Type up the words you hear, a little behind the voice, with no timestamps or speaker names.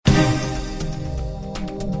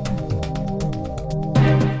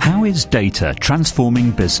How is data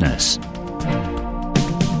transforming business?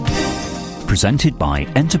 Presented by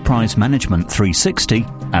Enterprise Management 360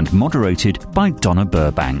 and moderated by Donna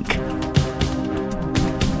Burbank.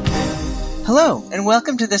 Hello, and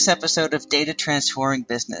welcome to this episode of Data Transforming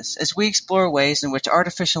Business, as we explore ways in which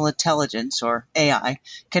artificial intelligence, or AI,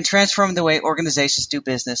 can transform the way organizations do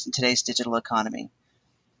business in today's digital economy.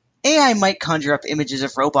 AI might conjure up images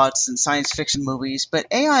of robots in science fiction movies, but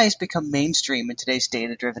AI has become mainstream in today's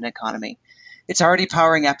data-driven economy. It's already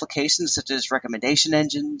powering applications such as recommendation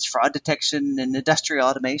engines, fraud detection, and industrial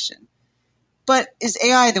automation. But is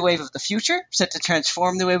AI the wave of the future, set to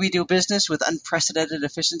transform the way we do business with unprecedented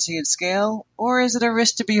efficiency and scale? Or is it a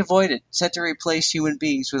risk to be avoided, set to replace human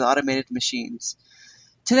beings with automated machines?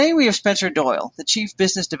 Today we have Spencer Doyle, the Chief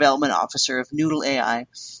Business Development Officer of Noodle AI,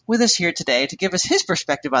 with us here today to give us his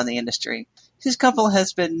perspective on the industry. His company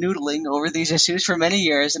has been noodling over these issues for many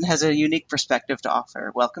years and has a unique perspective to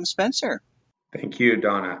offer. Welcome, Spencer. Thank you,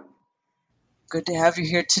 Donna. Good to have you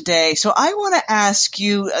here today. So I want to ask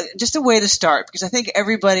you just a way to start, because I think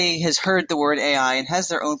everybody has heard the word AI and has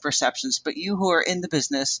their own perceptions, but you who are in the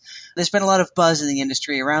business, there's been a lot of buzz in the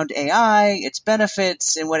industry around AI, its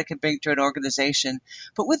benefits, and what it can bring to an organization.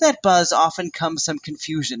 But with that buzz often comes some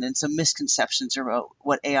confusion and some misconceptions about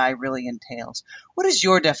what AI really entails. What is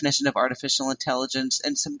your definition of artificial intelligence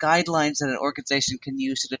and some guidelines that an organization can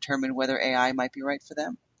use to determine whether AI might be right for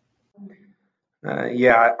them?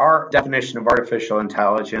 Our definition of artificial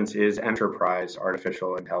intelligence is enterprise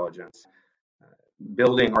artificial intelligence.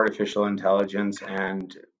 Building artificial intelligence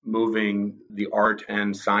and moving the art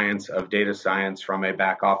and science of data science from a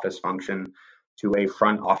back office function to a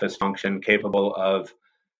front office function capable of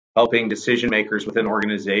helping decision makers within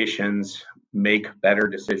organizations make better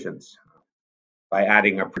decisions by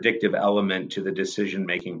adding a predictive element to the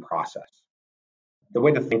decision-making process. The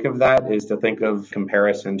way to think of that is to think of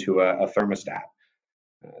comparison to a thermostat.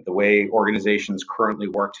 The way organizations currently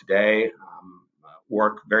work today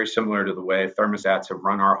work very similar to the way thermostats have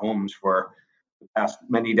run our homes for the past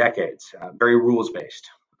many decades, very rules-based.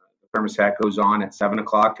 The thermostat goes on at 7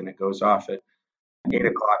 o'clock and it goes off at 8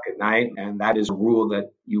 o'clock at night, and that is a rule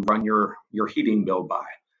that you run your heating bill by.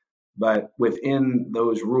 But within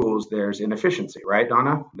those rules, there's inefficiency, right,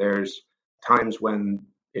 Donna? There's times when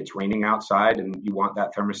it's raining outside and you want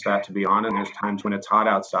that thermostat to be on, and there's times when it's hot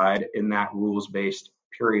outside in that rules-based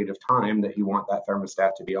period of time that you want that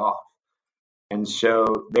thermostat to be off. And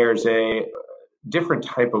so there's a different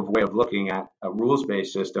type of way of looking at a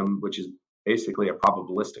rules-based system, which is basically a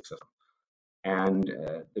probabilistic system. And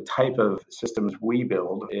the type of systems we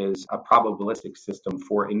build is a probabilistic system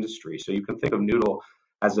for industry. So you can think of Noodle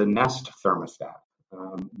as a Nest thermostat.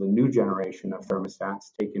 The new generation of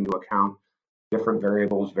thermostats take into account different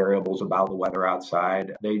variables about the weather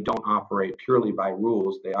outside. They don't operate purely by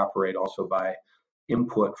rules. They operate also by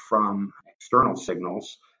input from external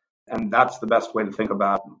signals. And that's the best way to think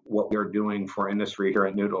about what we're doing for industry here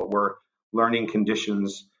at Noodle. We're learning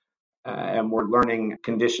conditions, and we're learning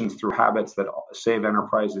conditions through habits that save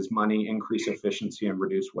enterprises money, increase efficiency, and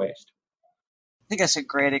reduce waste. I think that's a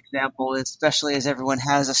great example, especially as everyone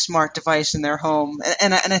has a smart device in their home.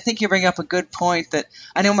 And I think you bring up a good point that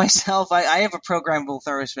I know myself, I have a programmable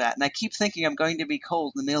thermostat, and I keep thinking I'm going to be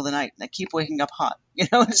cold in the middle of the night, and I keep waking up hot.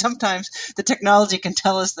 And sometimes the technology can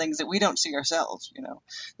tell us things that we don't see ourselves.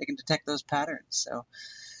 They can detect those patterns. So,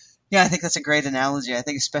 yeah, I think that's a great analogy. I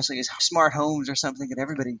think especially as smart homes are something that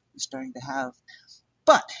everybody is starting to have.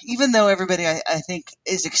 But even though everybody, I think,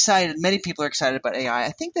 is excited, many people are excited about AI, I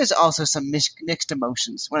think there's also some mixed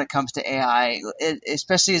emotions when it comes to AI,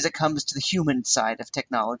 especially as it comes to the human side of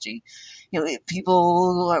technology.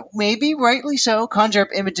 People, maybe rightly so, conjure up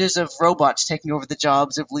images of robots taking over the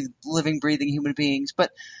jobs of living, breathing human beings. But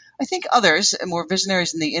I think others, and more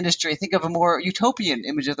visionaries in the industry, think of a more utopian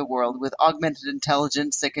image of the world with augmented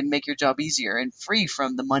intelligence that can make your job easier and free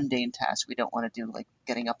from the mundane tasks we don't want to do, like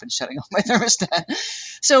getting up and shutting off my thermostat.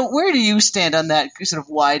 So where do you stand on that sort of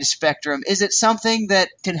wide spectrum? Is it something that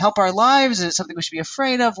can help our lives? Is it something we should be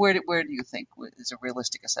afraid of? Where do you think is a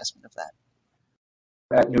realistic assessment of that?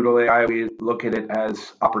 At Noodle AI, we look at it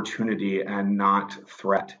as opportunity and not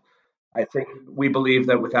threat. I think we believe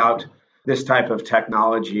that without this type of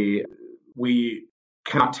technology, we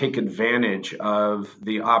cannot take advantage of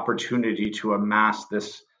the opportunity to amass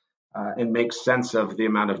this and make sense of the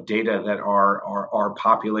amount of data that our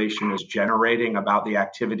population is generating about the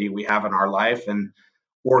activity we have in our life, and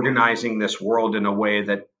organizing this world in a way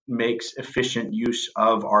that makes efficient use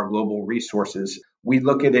of our global resources. We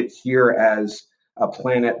look at it here as a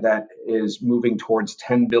planet that is moving towards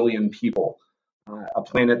 10 billion people. A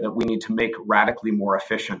planet that we need to make radically more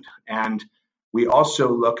efficient. And we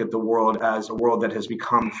also look at the world as a world that has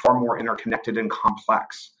become far more interconnected and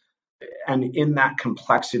complex. And in that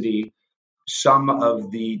complexity, some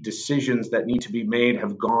of the decisions that need to be made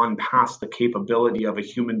have gone past the capability of a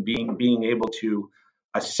human being able to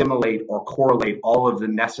assimilate or correlate all of the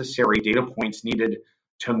necessary data points needed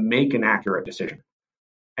to make an accurate decision.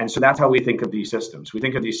 And so that's how we think of these systems. We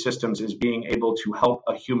think of these systems as being able to help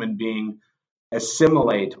a human being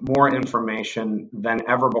assimilate more information than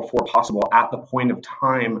ever before possible at the point of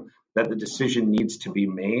time that the decision needs to be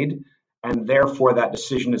made. And therefore, that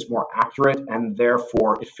decision is more accurate, and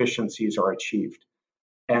therefore efficiencies are achieved.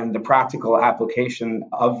 And the practical application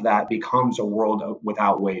of that becomes a world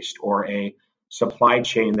without waste, or a supply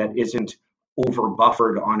chain that isn't over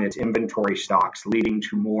buffered on its inventory stocks, leading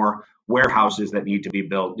to more warehouses that need to be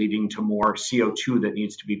built, leading to more CO2 that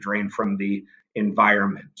needs to be drained from the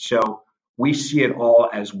environment. So we see it all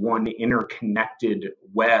as one interconnected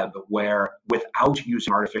web where, without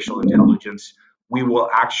using artificial intelligence, we will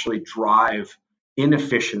actually drive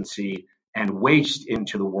inefficiency and waste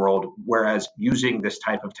into the world, whereas using this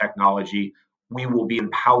type of technology, we will be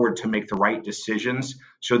empowered to make the right decisions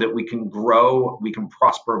so that we can grow, we can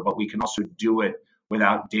prosper, but we can also do it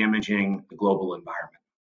without damaging the global environment.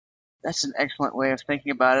 That's an excellent way of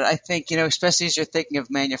thinking about it. I think, especially as you're thinking of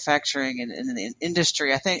manufacturing and the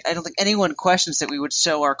industry, I don't think anyone questions that we would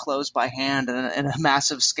sew our clothes by hand in a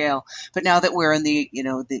massive scale. But now that we're in the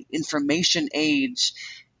information age,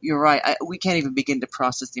 you're right. We can't even begin to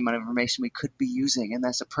process the amount of information we could be using. And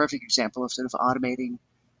that's a perfect example of sort of automating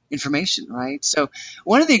information, right? So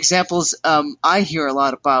one of the examples I hear a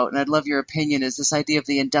lot about, and I'd love your opinion, is this idea of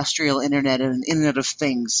the industrial internet and Internet of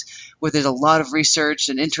Things, where there's a lot of research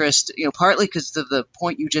and interest, partly because of the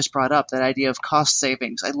point you just brought up, that idea of cost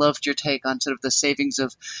savings. I loved your take on sort of the savings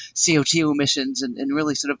of CO2 emissions and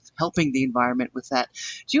really sort of helping the environment with that.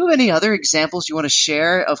 Do you have any other examples you want to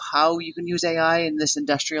share of how you can use AI in this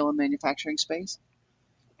industrial and manufacturing space?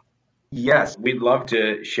 Yes, we'd love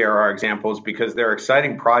to share our examples because they're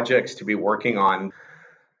exciting projects to be working on.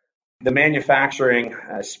 The manufacturing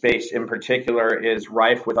space in particular is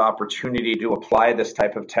rife with opportunity to apply this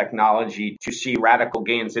type of technology to see radical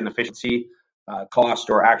gains in efficiency, cost,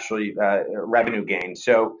 or actually revenue gain.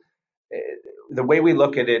 So the way we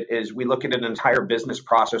look at it is we look at an entire business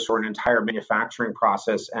process or an entire manufacturing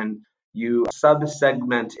process, and you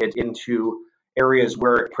sub-segment it into areas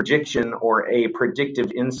where prediction or a predictive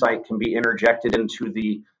insight can be interjected into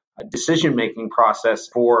the decision-making process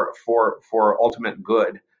for ultimate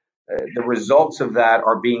good. The results of that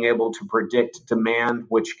are being able to predict demand,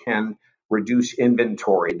 which can reduce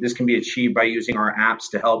inventory. This can be achieved by using our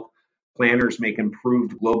apps to help planners make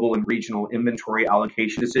improved global and regional inventory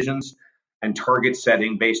allocation decisions and target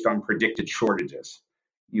setting based on predicted shortages.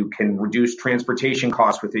 You can reduce transportation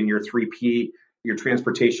costs within your 3P, your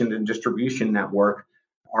transportation and distribution network.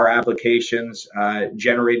 Our applications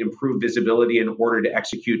generate improved visibility in order to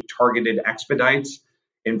execute targeted expedites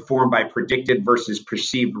informed by predicted versus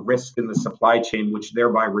perceived risk in the supply chain, which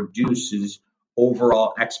thereby reduces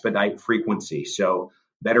overall expedite frequency. So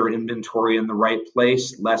better inventory in the right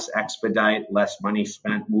place, less expedite, less money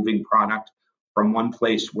spent moving product from one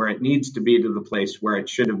place where it needs to be to the place where it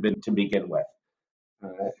should have been to begin with.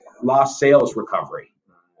 Lost sales recovery.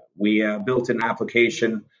 We built an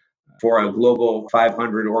application for a global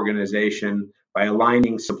 500 organization by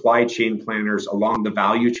aligning supply chain planners along the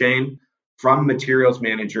value chain from materials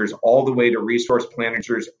managers all the way to resource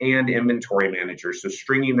managers and inventory managers. So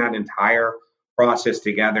stringing that entire process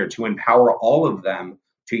together to empower all of them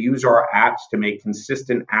to use our apps to make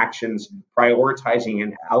consistent actions, prioritizing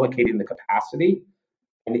and allocating the capacity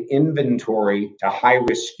and inventory to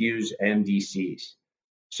high-risk SKUs and DCs.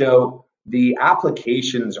 So the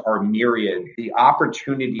applications are myriad. The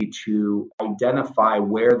opportunity to identify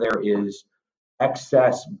where there is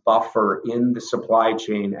excess buffer in the supply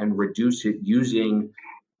chain and reduce it using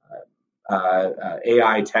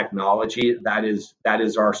AI technology, that is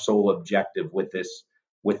our sole objective with this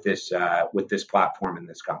platform and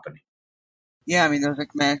this company. Yeah, I mean, those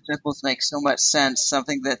examples make so much sense.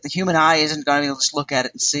 Something that the human eye isn't going to be able to just look at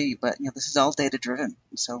it and see. But this is all data driven,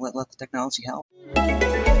 so let the technology help.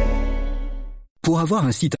 Pour avoir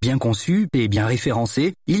un site bien conçu et bien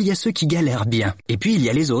référencé, il y a ceux qui galèrent bien. Et puis il y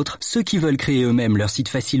a les autres, ceux qui veulent créer eux-mêmes leur site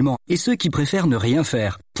facilement et ceux qui préfèrent ne rien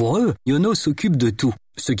faire. Pour eux, Yonos s'occupe de tout.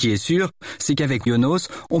 Ce qui est sûr, c'est qu'avec Yonos,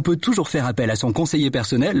 on peut toujours faire appel à son conseiller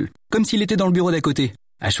personnel, comme s'il était dans le bureau d'à côté.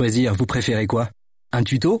 À choisir, vous préférez quoi? Un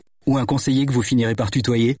tuto ou un conseiller que vous finirez par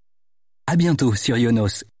tutoyer? À bientôt sur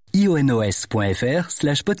Yonos,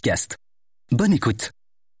 ionos.fr/podcast. Bonne écoute.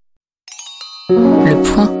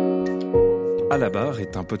 Le point. À la barre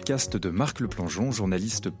est un podcast de Marc Leplongeon,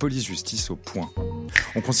 journaliste police-justice au Point.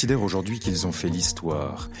 On considère aujourd'hui qu'ils ont fait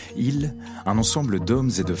l'histoire. Ils, un ensemble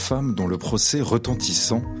d'hommes et de femmes dont le procès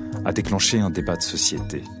retentissant a déclenché un débat de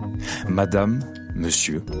société. Madame,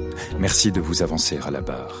 monsieur, merci de vous avancer à la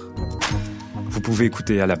barre. Vous pouvez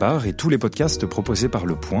écouter À la barre et tous les podcasts proposés par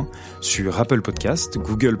Le Point sur Apple Podcasts,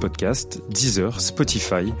 Google Podcasts, Deezer,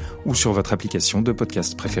 Spotify ou sur votre application de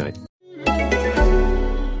podcast préférée.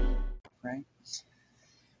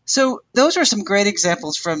 So those are some great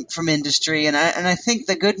examples from industry, and I think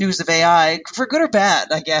the good news of AI, for good or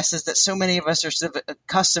bad, I guess, is that so many of us are sort of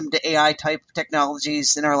accustomed to AI type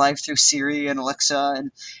technologies in our life through Siri and Alexa,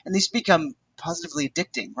 and these become positively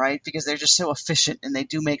addicting, right? Because they're just so efficient and they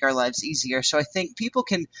do make our lives easier. So I think people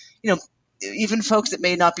can, even folks that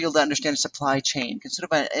may not be able to understand supply chain can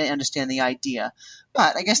sort of understand the idea.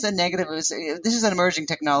 But I guess the negative is this is an emerging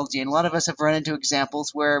technology, and a lot of us have run into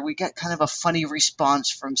examples where we get kind of a funny response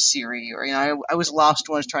from Siri. Or, I was lost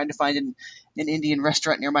once trying to find an Indian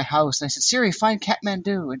restaurant near my house, and I said, Siri, find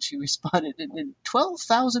Kathmandu, and she responded in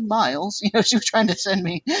 12,000 miles. She was trying to send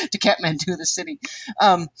me to Kathmandu, the city.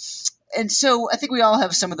 And so I think we all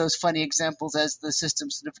have some of those funny examples as the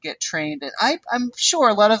systems sort of get trained. And I'm sure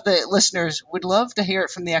a lot of the listeners would love to hear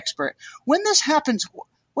it from the expert. When this happens,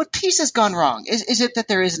 what piece has gone wrong? Is it that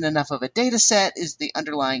there isn't enough of a data set? Is the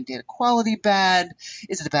underlying data quality bad?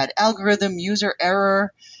 Is it a bad algorithm, user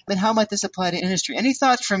error? I mean, how might this apply to industry? Any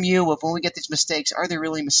thoughts from you of when we get these mistakes? Are there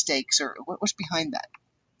really mistakes, or what's behind that?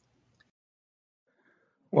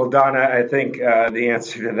 Well, Donna, I think the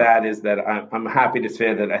answer to that is that I'm happy to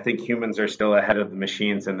say that I think humans are still ahead of the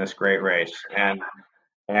machines in this great race, and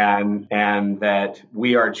that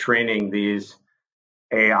we are training these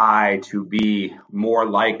AI to be more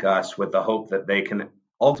like us with the hope that they can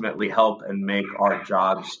ultimately help and make our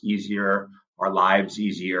jobs easier, our lives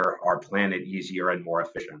easier, our planet easier and more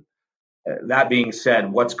efficient. That being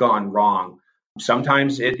said, what's gone wrong?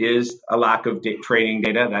 Sometimes it is a lack of training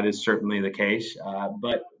data. That is certainly the case.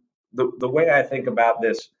 But the way I think about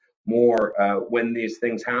this more when these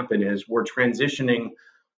things happen is we're transitioning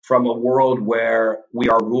from a world where we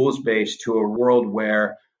are rules-based to a world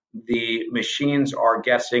where the machines are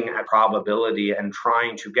guessing at probability and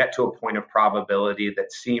trying to get to a point of probability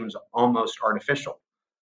that seems almost artificial.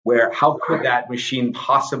 Where how could that machine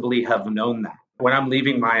possibly have known that? When I'm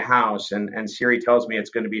leaving my house and Siri tells me it's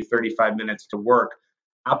going to be 35 minutes to work,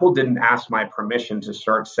 Apple didn't ask my permission to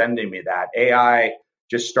start sending me that. AI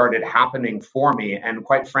just started happening for me. And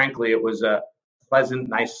quite frankly, it was a pleasant,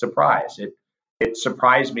 nice surprise. It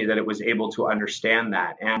surprised me that it was able to understand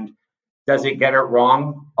that. And does it get it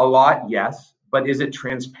wrong a lot? Yes. But is it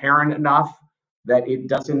transparent enough that it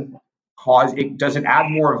doesn't add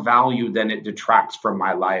more value than it detracts from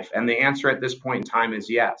my life? And the answer at this point in time is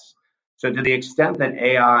yes. So to the extent that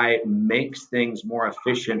AI makes things more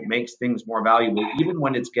efficient, makes things more valuable, even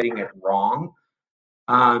when it's getting it wrong,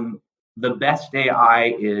 the best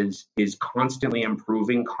AI is constantly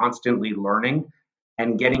improving, constantly learning,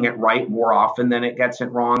 and getting it right more often than it gets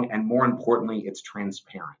it wrong. And more importantly, it's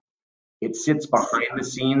transparent. It sits behind the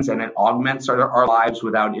scenes and it augments our lives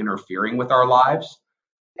without interfering with our lives.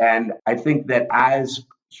 And I think that as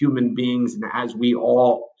human beings and as we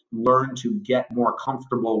all learn to get more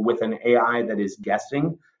comfortable with an AI that is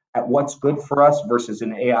guessing at what's good for us versus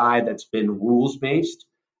an AI that's been rules-based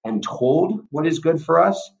and told what is good for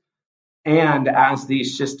us, and as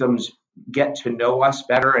these systems get to know us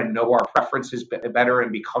better and know our preferences better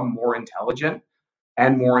and become more intelligent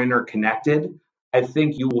and more interconnected, I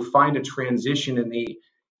think you will find a transition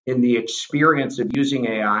in the experience of using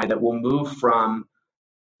AI that will move from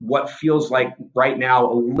what feels like right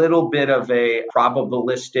now a little bit of a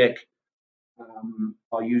probabilistic,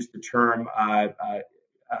 I'll use the term,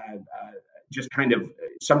 just kind of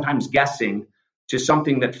sometimes guessing, to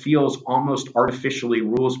something that feels almost artificially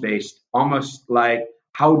rules-based, almost like,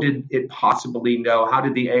 how did it possibly know? How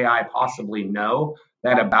did the AI possibly know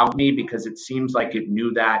that about me? Because it seems like it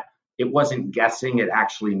knew that. It wasn't guessing, it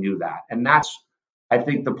actually knew that. And that's, I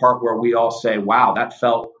think, the part where we all say, wow, that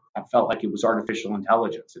felt like it was artificial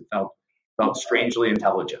intelligence. It felt strangely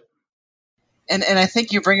intelligent. And I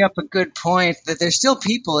think you bring up a good point that there's still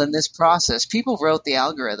people in this process. People wrote the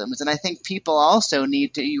algorithms, and I think people also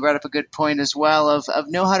need to, you brought up a good point as well, of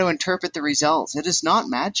know how to interpret the results. It is not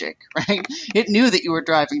magic, right? It knew that you were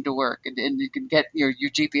driving to work and you could get your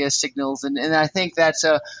GPS signals. And I think that's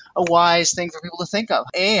a wise thing for people to think of.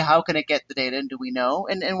 How can it get the data, and do we know?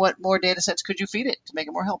 And what more data sets could you feed it to make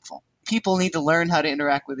it more helpful? People need to learn how to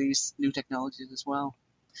interact with these new technologies as well.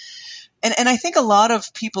 And I think a lot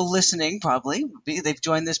of people listening probably, they've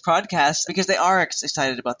joined this podcast because they are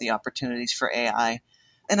excited about the opportunities for AI.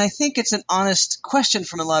 And I think it's an honest question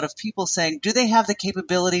from a lot of people saying, do they have the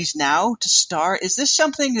capabilities now to start? Is this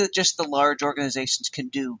something that just the large organizations can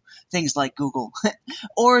do, things like Google?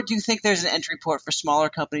 Or do you think there's an entry port for smaller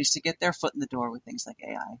companies to get their foot in the door with things like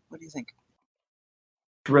AI? What do you think?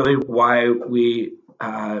 Really why we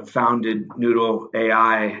founded Noodle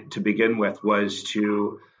AI to begin with was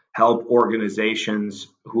to help organizations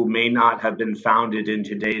who may not have been founded in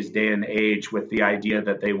today's day and age with the idea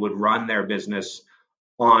that they would run their business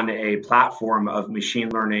on a platform of machine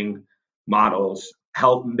learning models,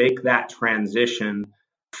 help make that transition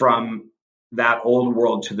from that old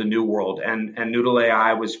world to the new world. And Noodle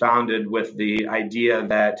AI was founded with the idea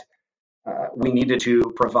that we needed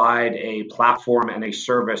to provide a platform and a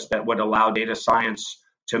service that would allow data science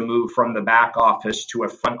to move from the back office to a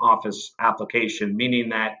front office application, meaning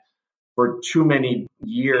that for too many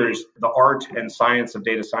years, the art and science of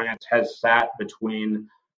data science has sat between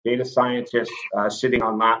data scientists sitting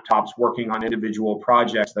on laptops working on individual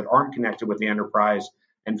projects that aren't connected with the enterprise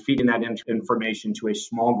and feeding that information to a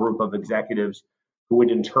small group of executives who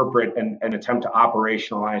would interpret and attempt to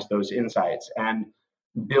operationalize those insights. And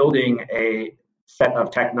building a set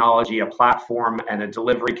of technology, a platform, and a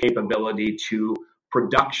delivery capability to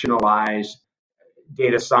productionalize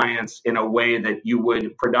data science in a way that you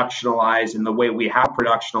would productionalize in the way we have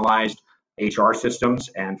productionalized HR systems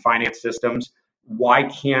and finance systems. Why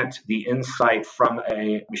can't the insight from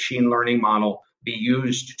a machine learning model be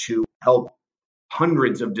used to help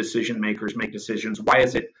hundreds of decision makers make decisions? Why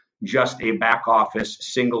is it just a back office,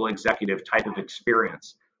 single executive type of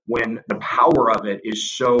experience? When the power of it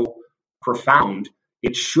is so profound,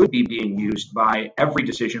 it should be being used by every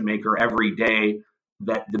decision maker every day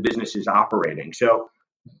that the business is operating. So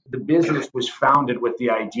the business was founded with the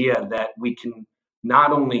idea that we can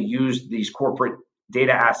not only use these corporate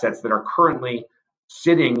data assets that are currently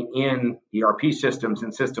sitting in ERP systems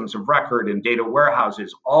and systems of record and data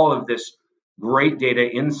warehouses, all of this great data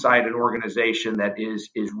inside an organization that is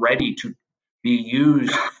ready to be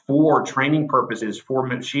used for training purposes for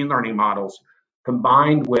machine learning models,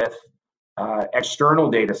 combined with external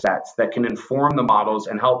data sets that can inform the models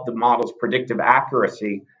and help the models' predictive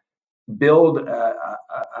accuracy, build a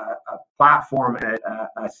platform,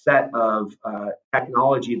 a set of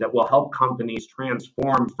technology that will help companies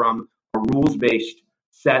transform from a rules-based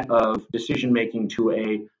set of decision-making to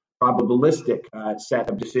a probabilistic set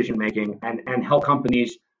of decision-making and help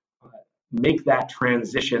companies make that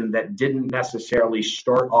transition that didn't necessarily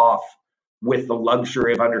start off with the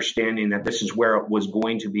luxury of understanding that this is where it was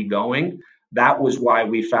going to be going. That was why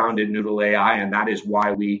we founded Noodle AI, and that is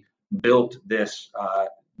why we built this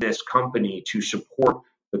company to support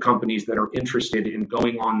the companies that are interested in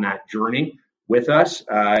going on that journey with us.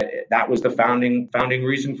 That was the founding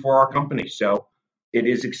reason for our company. So it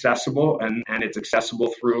is accessible, and it's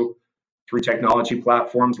accessible through technology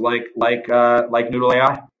platforms like Noodle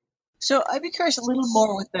AI. So I'd be curious a little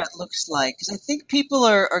more what that looks like, because I think people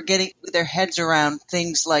are getting their heads around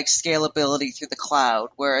things like scalability through the cloud,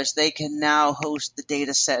 whereas they can now host the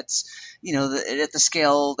data sets, at the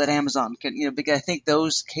scale that Amazon can, because I think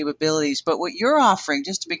those capabilities. But what you're offering,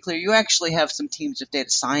 just to be clear, you actually have some teams of data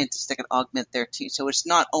scientists that can augment their team. So it's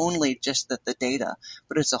not only just the data,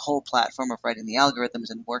 but it's a whole platform of writing the algorithms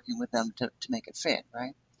and working with them to make it fit,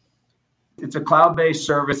 right? It's a cloud-based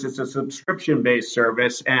service, it's a subscription-based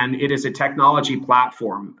service, and it is a technology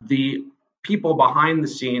platform. The people behind the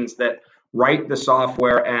scenes that write the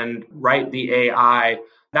software and write the AI,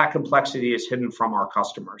 that complexity is hidden from our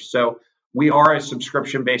customers. So we are a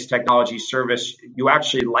subscription-based technology service. You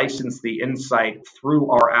actually license the insight through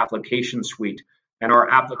our application suite, and our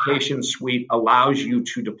application suite allows you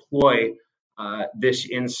to deploy this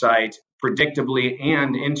insight predictably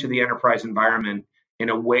and into the enterprise environment in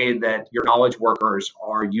a way that your knowledge workers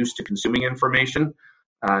are used to consuming information.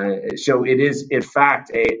 So it is, in fact,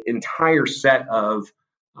 an entire set of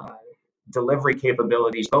delivery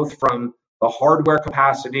capabilities, both from the hardware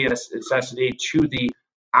capacity and necessity to the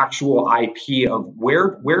actual IP of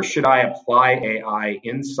where should I apply AI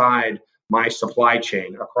inside my supply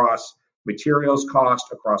chain across materials cost,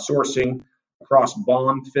 across sourcing, across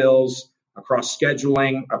BOM fills, across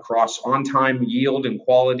scheduling, across on-time yield and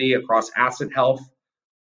quality, across asset health.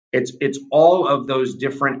 It's all of those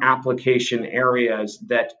different application areas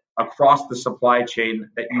that across the supply chain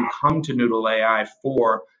that you come to Noodle AI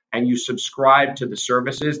for, and you subscribe to the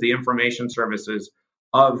services, the information services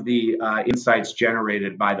of the insights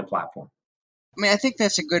generated by the platform. I mean, I think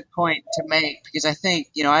that's a good point to make because I think,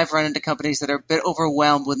 I've run into companies that are a bit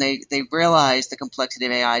overwhelmed when they realize the complexity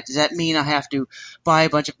of AI. Does that mean I have to buy a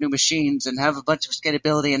bunch of new machines and have a bunch of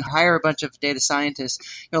scalability and hire a bunch of data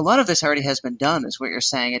scientists? A lot of this already has been done, is what you're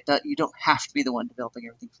saying. You don't have to be the one developing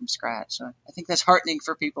everything from scratch. So I think that's heartening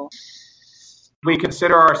for people. We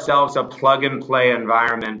consider ourselves a plug-and-play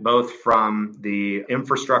environment, both from the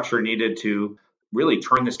infrastructure needed to really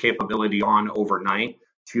turn this capability on overnight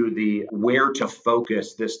to the where to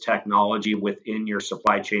focus this technology within your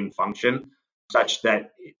supply chain function such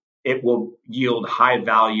that it will yield high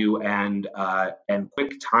value and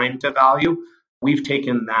quick time to value. We've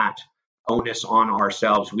taken that onus on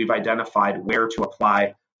ourselves. We've identified where to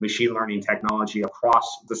apply machine learning technology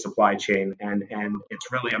across the supply chain, and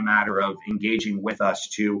it's really a matter of engaging with us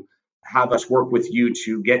to have us work with you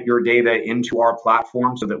to get your data into our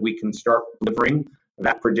platform so that we can start delivering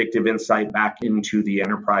that predictive insight back into the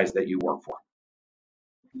enterprise that you work for.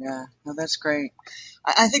 Yeah, no, that's great.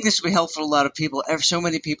 I think this would be helpful to a lot of people. So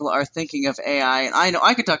many people are thinking of AI, and I know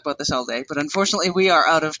I could talk about this all day, but unfortunately we are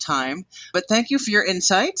out of time. But thank you for your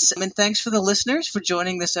insights, and thanks for the listeners for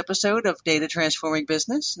joining this episode of Data Transforming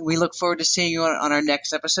Business. We look forward to seeing you on our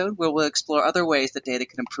next episode, where we'll explore other ways that data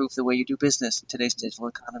can improve the way you do business in today's digital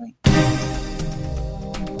economy.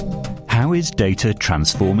 How is data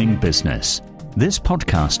transforming business? This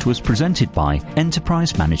podcast was presented by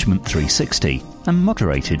Enterprise Management 360 and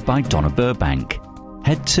moderated by Donna Burbank.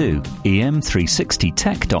 Head to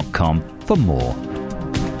em360tech.com for more.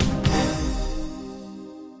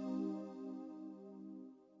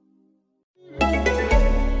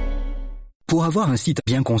 Pour avoir un site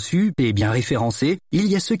bien conçu et bien référencé, il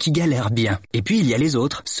y a ceux qui galèrent bien. Et puis il y a les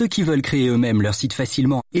autres, ceux qui veulent créer eux-mêmes leur site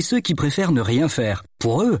facilement et ceux qui préfèrent ne rien faire.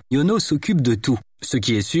 Pour eux, Yonos s'occupe de tout. Ce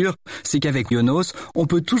qui est sûr, c'est qu'avec Yonos, on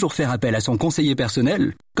peut toujours faire appel à son conseiller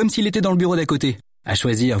personnel, comme s'il était dans le bureau d'à côté. À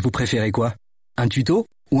choisir, vous préférez quoi? Un tuto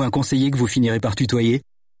ou un conseiller que vous finirez par tutoyer?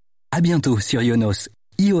 À bientôt sur Yonos,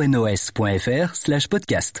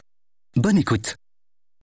 ionos.fr/podcast. Bonne écoute.